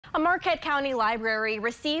A Marquette County library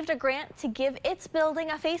received a grant to give its building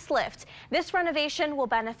a facelift. This renovation will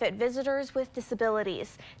benefit visitors with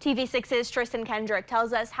disabilities. TV6's Tristan Kendrick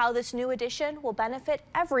tells us how this new addition will benefit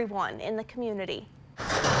everyone in the community.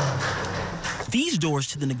 These doors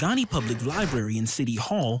to the Negaunee Public Library and City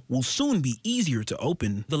Hall will soon be easier to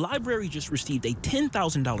open. The library just received a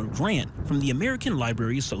 $10,000 grant from the American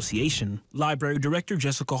Library Association. Library Director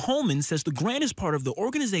Jessica Holman says the grant is part of the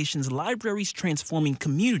organization's Libraries Transforming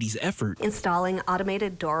Communities effort. Installing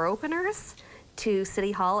automated door openers to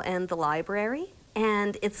City Hall and the library.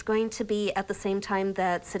 And it's going to be at the same time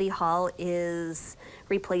that City Hall is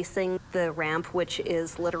replacing the ramp, which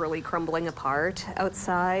is literally crumbling apart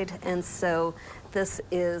outside. And so this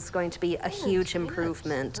is going to be a huge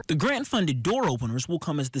improvement. The grant-funded door openers will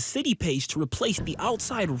come as the city pays to replace the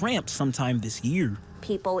outside ramp sometime this year.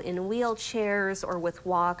 People in wheelchairs or with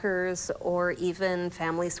walkers or even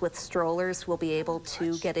families with strollers will be able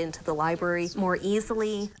to get into the library more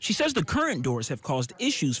easily. She says the current doors have caused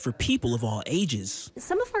issues for people of all ages.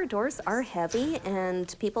 Some of our doors are heavy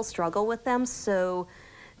and people struggle with them, so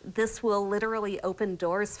this will literally open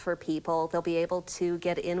doors for people. They'll be able to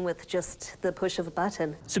get in with just the push of a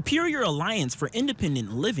button. Superior Alliance for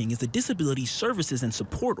Independent Living is the disability services and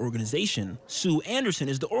support organization. Sue Anderson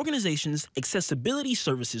is the organization's accessibility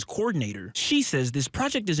services coordinator. She says this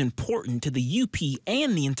project is important to the UP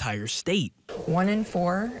and the entire state. 1 in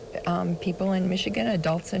 4 people in Michigan,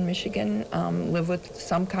 adults in Michigan, live with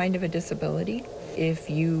some kind of a disability. If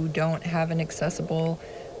you don't have an accessible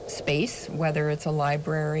space, whether it's a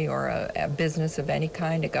library or a business of any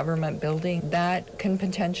kind, a government building, that can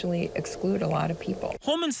potentially exclude a lot of people.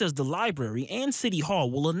 Holman says the library and City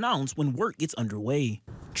Hall will announce when work gets underway.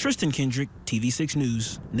 Tristan Kendrick, TV6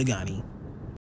 News, Negaunee.